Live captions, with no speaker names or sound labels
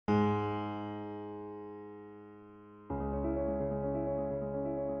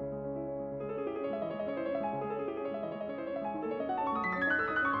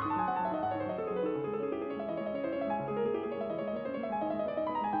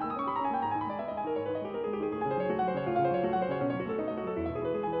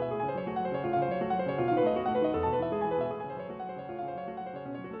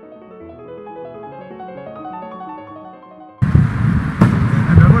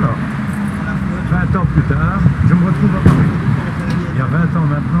20 ans plus tard, je me retrouve à Paris. Il y a 20 ans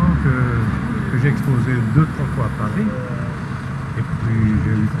maintenant que j'ai exposé 2-3 fois à Paris. Et puis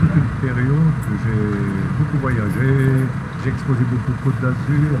j'ai eu toute une période où j'ai beaucoup voyagé, j'ai exposé beaucoup Côte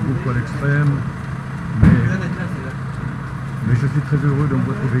d'Azur, beaucoup à l'Extrême. Mais je suis très heureux de me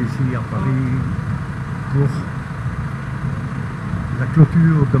retrouver ici à Paris pour la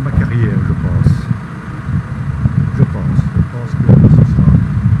clôture de ma carrière, je pense. Je pense que ce sera...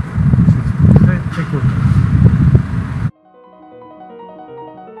 Je suis très très content.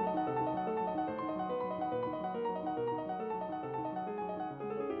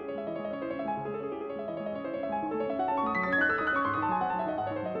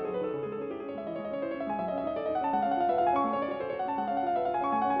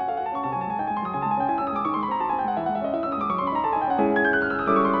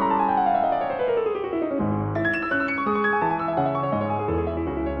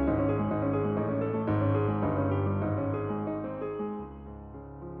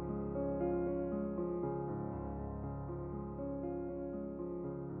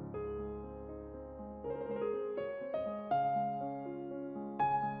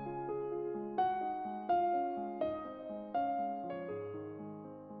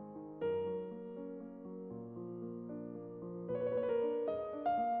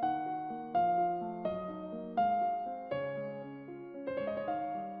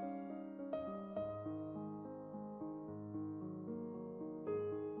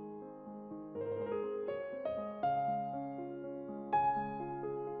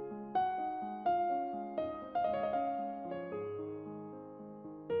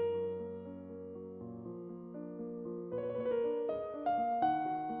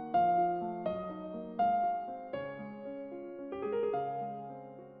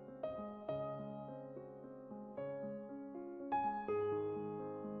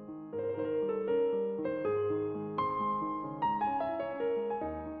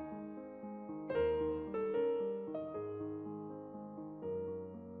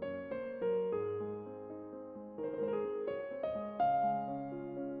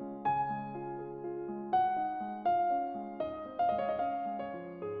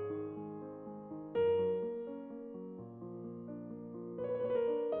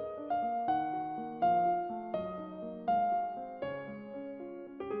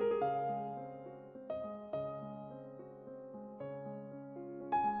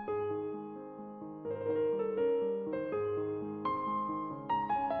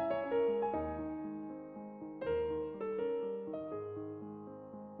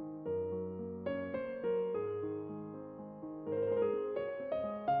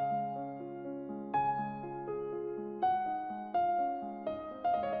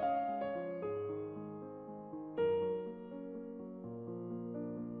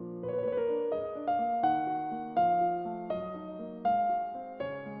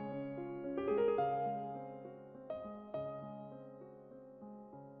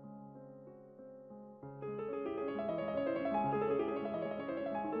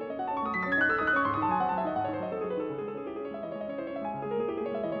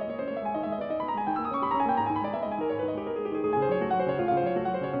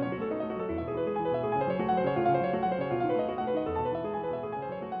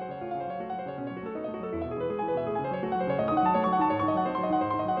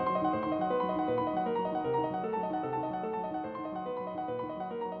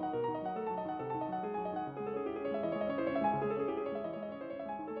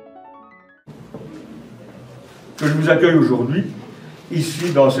 Que je vous accueille aujourd'hui,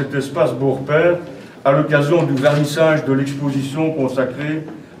 ici dans cet espace Beaurepaire, à l'occasion du vernissage de l'exposition consacrée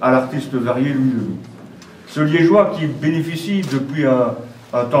à l'artiste Verrier Leloup. Ce Liégeois qui bénéficie depuis un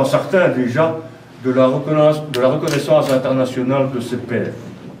temps certain déjà de la reconnaissance internationale de ses pairs.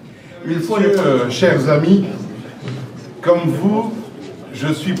 Chers amis, comme vous,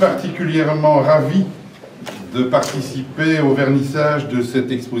 je suis particulièrement ravi de participer au vernissage de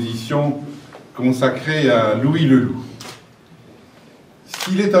cette exposition consacrée à Louis Leloup.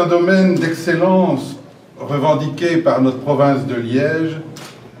 S'il est un domaine d'excellence revendiqué par notre province de Liège,